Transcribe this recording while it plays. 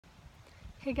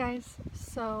Hey guys,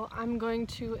 so I'm going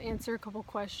to answer a couple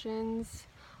questions.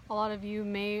 A lot of you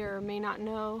may or may not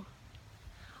know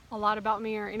a lot about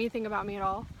me or anything about me at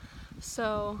all.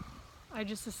 So I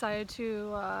just decided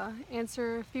to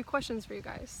answer a few questions for you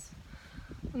guys.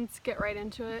 Let's get right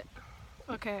into it.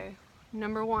 Okay,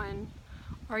 number one,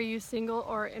 are you single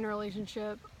or in a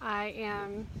relationship? I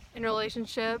am in a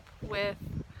relationship with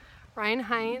Ryan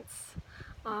Heinz.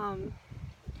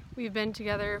 We've been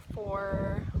together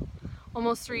for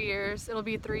almost 3 years. It'll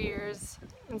be 3 years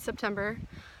in September.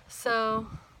 So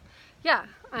yeah,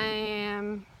 I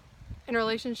am in a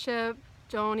relationship.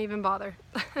 Don't even bother.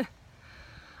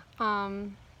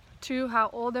 Two, how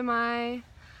old am I?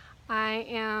 I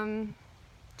am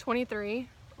 23,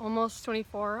 almost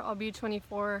 24. I'll be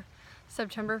 24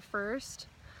 September 1st.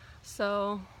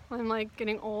 So I'm like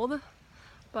getting old,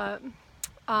 but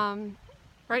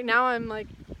right now I'm like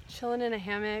chilling in a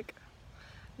hammock.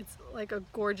 It's like a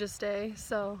gorgeous day,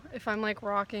 so if I'm like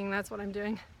rocking, that's what I'm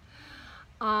doing.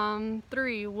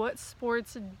 3, what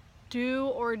sports do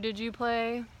or did you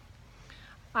play?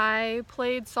 I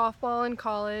played softball in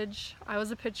college. I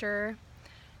was a pitcher,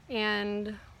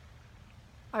 and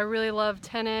I really love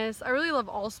tennis. I really love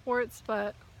all sports,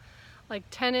 but like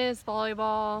tennis,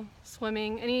 volleyball,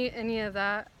 swimming, any of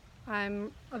that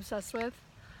I'm obsessed with.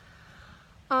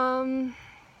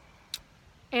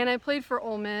 And I played for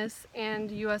Ole Miss and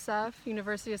USF,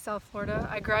 University of South Florida.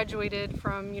 I graduated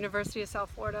from University of South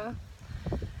Florida,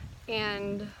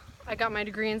 and I got my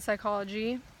degree in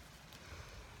psychology.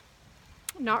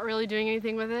 Not really doing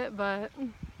anything with it, but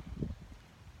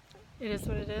it is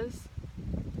what it is.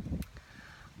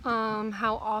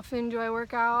 How often do I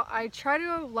work out? I try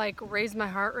to like raise my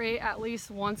heart rate at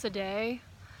least once a day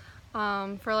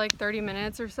for like 30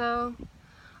 minutes or so.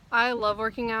 I love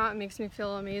working out. It makes me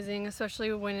feel amazing,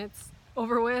 especially when it's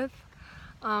over with.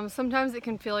 Sometimes it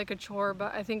can feel like a chore,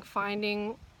 but I think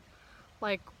finding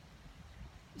like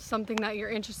something that you're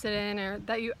interested in or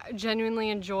that you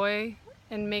genuinely enjoy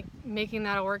and making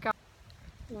that a workout.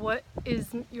 What is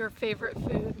your favorite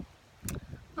food?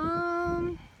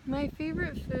 My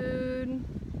favorite food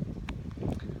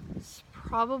is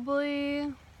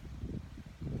probably,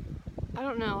 I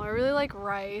don't know, I really like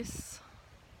rice,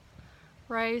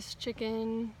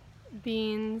 chicken,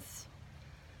 beans,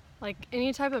 like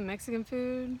any type of Mexican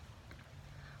food.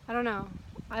 I don't know.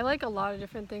 I like a lot of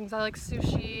different things. I like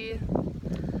sushi.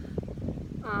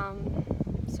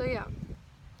 So yeah.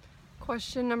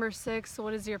 Question number 6,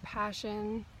 what is your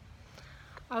passion?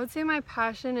 I would say my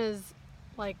passion is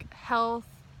like health,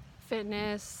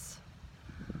 fitness,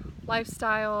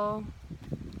 lifestyle.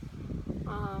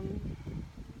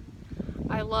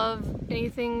 I love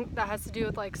anything that has to do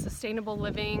with like sustainable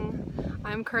living.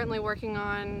 I'm currently working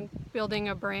on building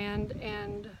a brand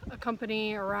and a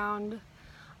company around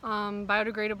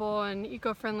biodegradable and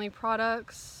eco-friendly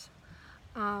products.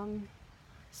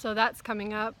 So that's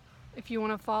coming up. If you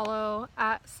want to follow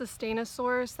at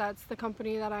Sustainasource, that's the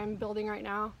company that I'm building right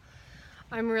now.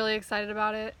 I'm really excited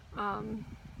about it.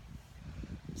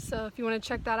 So if you want to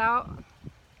check that out,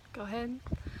 go ahead.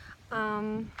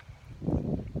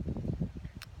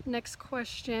 Next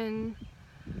question,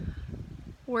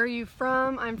 where are you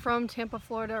from? I'm from Tampa,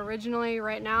 Florida originally.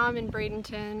 Right now I'm in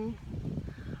Bradenton.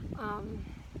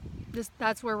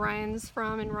 That's where Ryan's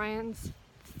from, and Ryan's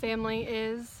family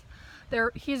is.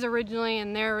 They're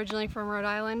originally from Rhode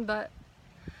Island, but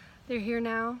they're here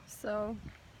now, so.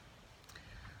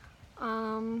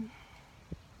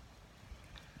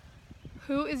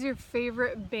 Who is your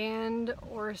favorite band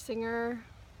or singer?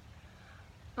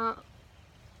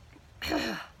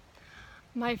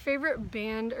 My favorite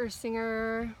band or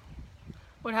singer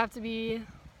would have to be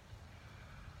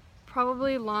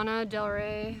probably Lana Del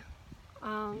Rey.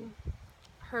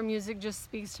 Her music just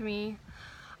speaks to me.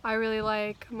 I really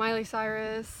like Miley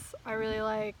Cyrus. I really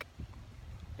like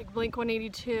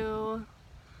Blink-182.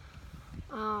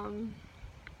 I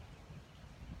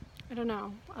don't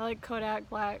know. I like Kodak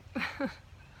Black.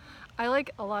 I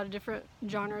like a lot of different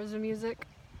genres of music.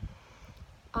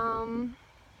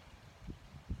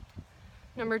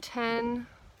 Number 10,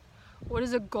 what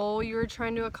is a goal you were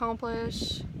trying to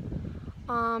accomplish?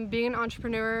 Being an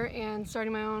entrepreneur and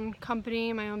starting my own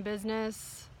company, my own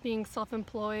business, being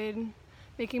self-employed,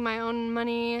 making my own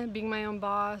money, being my own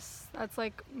boss. That's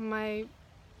like my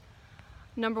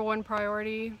number 1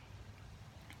 priority.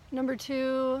 Number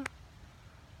 2,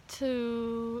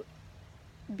 to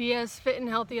be as fit and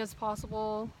healthy as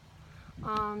possible,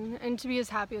 and to be as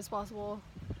happy as possible,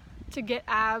 to get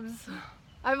abs.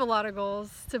 I have a lot of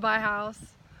goals. To buy a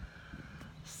house.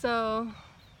 So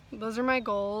those are my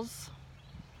goals.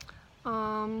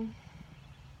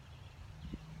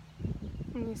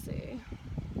 Let me see.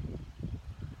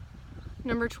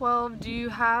 Number 12, do you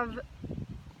have,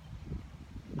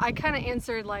 I kind of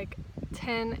answered like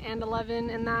 10 and 11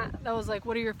 in that. That was like,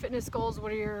 what are your fitness goals?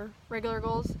 What are your regular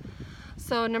goals?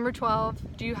 So number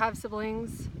 12, do you have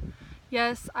siblings?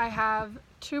 Yes, I have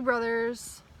 2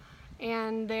 brothers,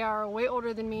 and they are way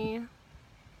older than me.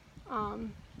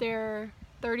 They're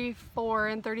 34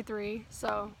 and 33,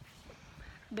 so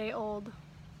they old.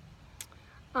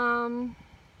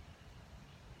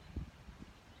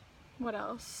 What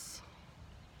else?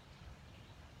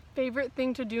 Favorite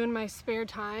thing to do in my spare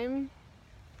time?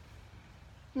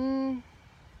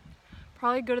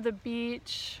 Probably go to the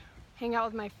beach, hang out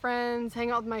with my friends,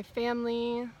 hang out with my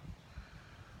family,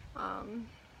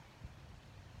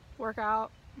 work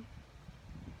out.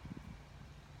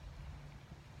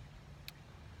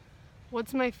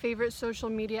 What's my favorite social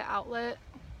media outlet?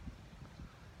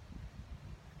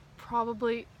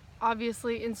 Probably,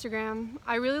 obviously, Instagram.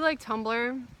 I really like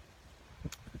Tumblr.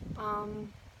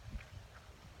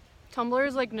 Tumblr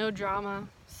is like no drama,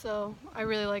 so I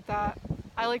really like that.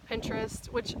 I like Pinterest,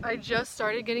 which I just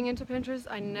started getting into Pinterest.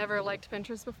 I never liked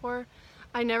Pinterest before.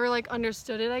 I never like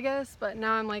understood it, I guess, but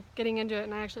now I'm like getting into it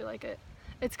and I actually like it.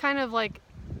 It's kind of like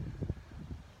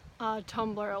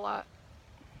Tumblr a lot.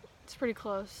 It's pretty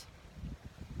close.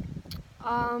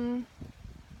 Let me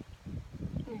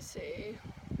see.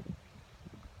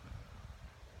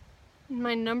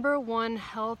 My number 1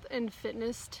 health and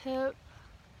fitness tip,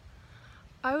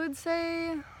 I would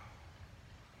say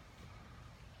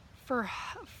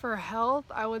for health,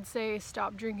 I would say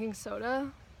stop drinking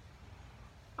soda.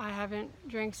 I haven't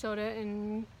drank soda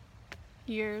in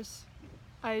years.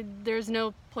 There's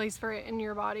no place for it in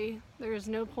your body. There's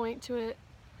no point to it.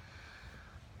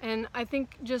 And I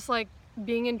think just like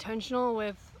being intentional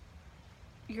with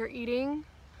your eating,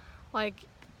 like,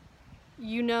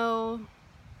 you know,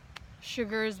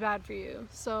 sugar is bad for you.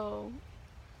 So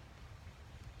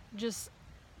just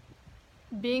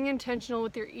being intentional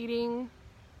with your eating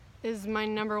is my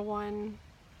number 1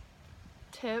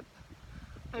 tip.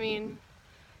 I mean,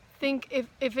 think if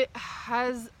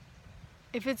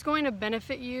it's going to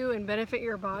benefit you and benefit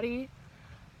your body,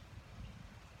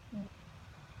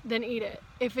 then eat it.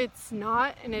 If it's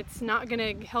not, and it's not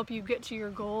gonna help you get to your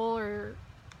goal or,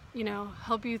 you know,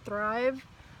 help you thrive,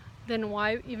 then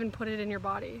why even put it in your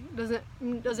body?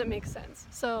 Doesn't make sense.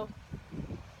 So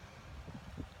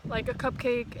like a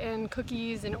cupcake and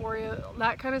cookies and Oreo,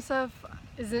 that kind of stuff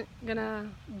isn't gonna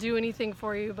do anything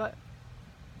for you but,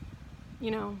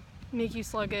 you know, make you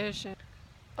sluggish.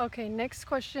 Okay, next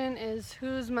question is,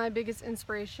 who's my biggest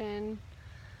inspiration?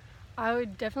 I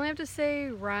would definitely have to say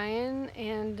Ryan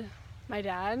and my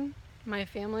dad, my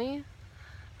family.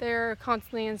 They're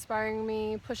constantly inspiring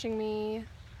me, pushing me.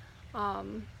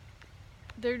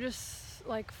 They're just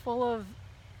like full of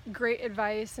great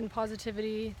advice and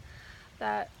positivity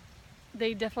that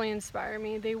they definitely inspire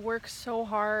me. They work so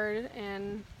hard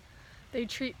and they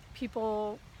treat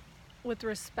people with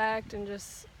respect, and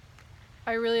just,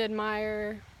 I really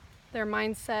admire their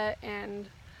mindset and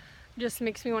just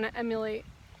makes me want to emulate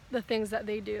the things that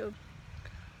they do.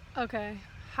 Okay,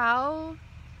 how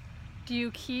do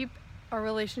you keep a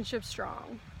relationship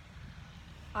strong?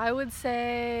 I would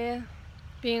say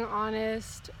being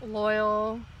honest,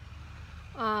 loyal,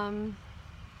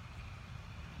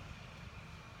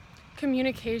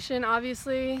 communication,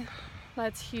 obviously,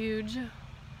 that's huge.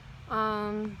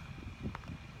 I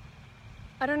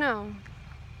don't know.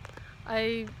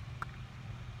 I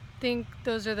think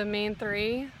those are the main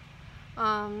 3.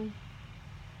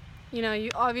 You know,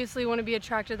 you obviously want to be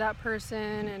attracted to that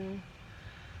person,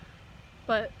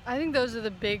 but I think those are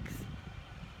the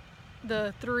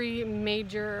 3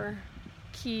 major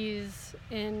keys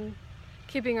in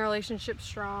keeping a relationship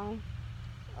strong.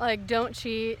 Like, don't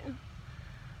cheat,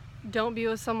 don't be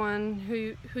with someone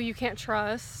who you can't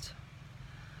trust.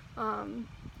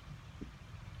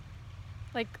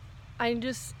 Like, I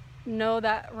just know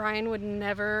that Ryan would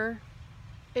never,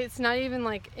 it's not even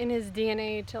like in his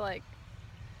DNA to like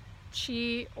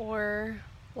cheat or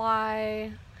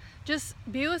lie. Just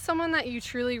be with someone that you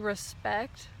truly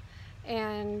respect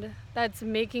and that's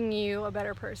making you a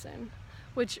better person,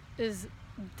 which is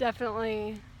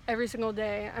definitely every single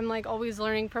day. I'm like always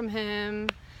learning from him.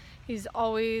 He's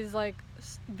always like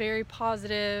very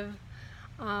positive,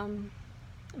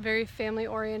 very family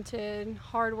oriented,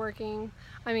 hardworking.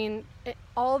 I mean,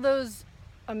 all those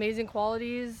amazing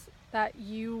qualities that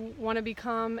you want to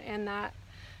become, and that,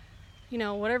 you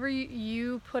know, whatever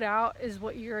you put out is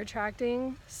what you're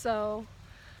attracting. So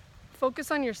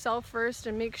focus on yourself first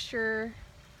and make sure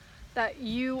that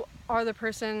you are the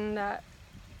person that,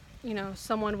 you know,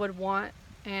 someone would want,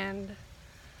 and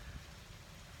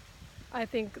I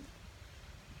think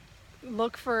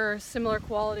look for similar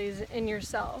qualities in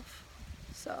yourself.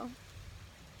 So,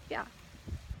 yeah.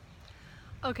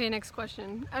 Okay, next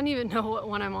question. I don't even know what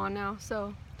one I'm on now,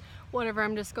 so whatever,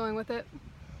 I'm just going with it.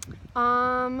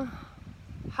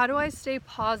 How do I stay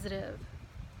positive?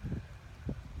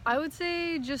 I would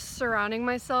say just surrounding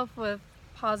myself with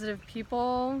positive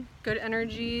people, good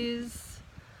energies,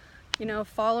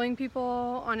 following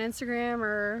people on Instagram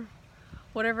or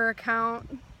whatever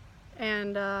account,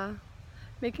 and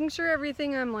making sure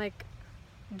everything I'm like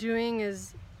doing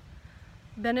is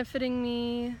benefiting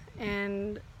me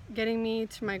and getting me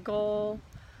to my goal,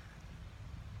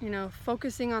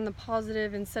 focusing on the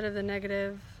positive instead of the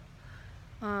negative.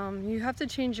 You have to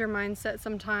change your mindset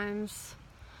sometimes,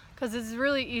 because it's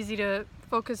really easy to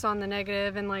focus on the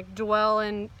negative and like dwell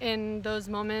in those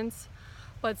moments,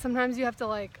 but sometimes you have to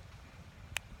like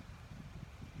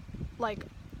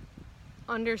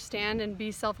understand and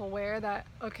be self-aware that,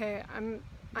 okay,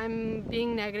 I'm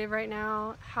being negative right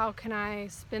now, how can I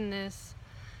spin this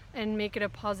and make it a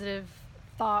positive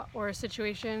thought or a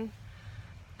situation,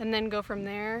 and then go from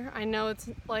there. I know it's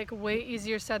like way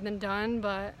easier said than done,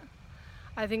 but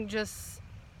I think just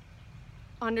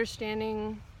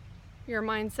understanding your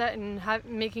mindset and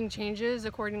making changes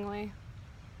accordingly.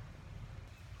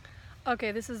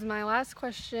 Okay, this is my last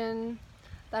question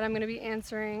that I'm going to be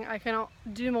answering. I can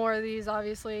do more of these,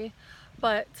 obviously,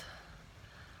 but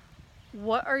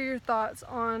what are your thoughts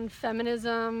on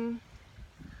feminism?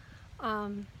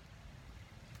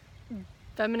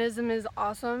 Feminism is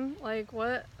awesome. Like,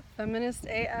 what? Feminist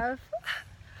AF?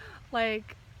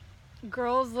 Like,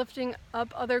 girls lifting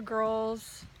up other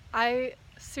girls. I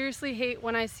seriously hate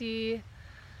when I see,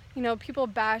 people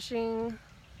bashing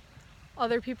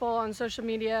other people on social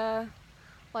media,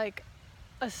 like,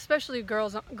 especially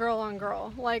girl on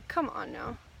girl. Like, come on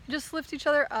now. Just lift each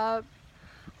other up.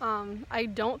 I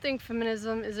don't think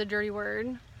feminism is a dirty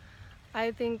word.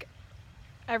 I think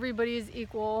everybody is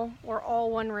equal. We're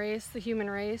all one race, the human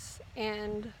race,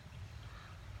 and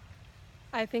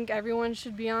I think everyone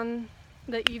should be on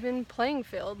the even playing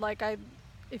field. Like,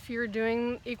 if you're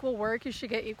doing equal work, you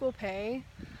should get equal pay.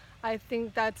 I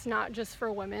think that's not just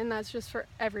for women, that's just for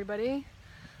everybody.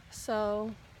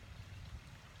 So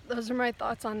those are my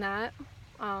thoughts on that.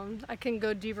 I can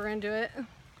go deeper into it,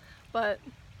 but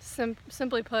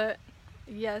simply put,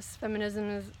 yes, feminism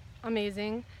is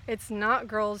amazing. It's not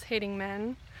girls hating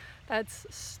men. That's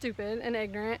stupid and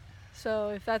ignorant. So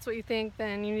if that's what you think,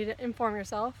 then you need to inform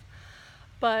yourself.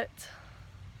 But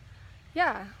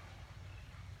yeah.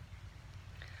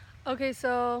 Okay,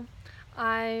 so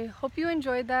I hope you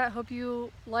enjoyed that. Hope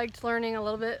you liked learning a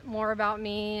little bit more about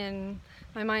me and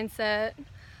my mindset.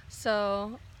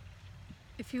 So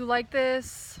if you like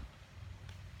this,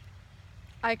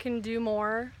 I can do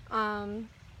more.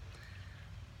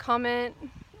 Comment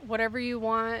whatever you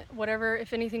want,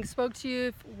 if anything spoke to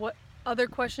you, what other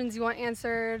questions you want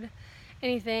answered,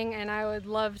 anything, and I would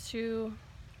love to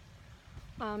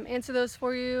answer those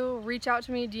for you. Reach out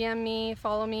to me, DM me,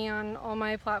 follow me on all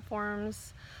my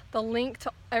platforms. The link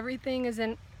to everything is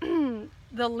in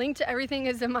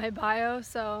my bio,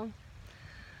 so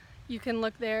you can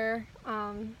look there.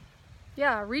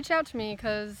 Yeah, reach out to me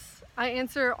because I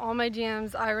answer all my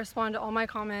DMs. I respond to all my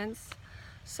comments.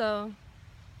 So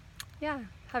yeah,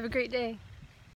 have a great day.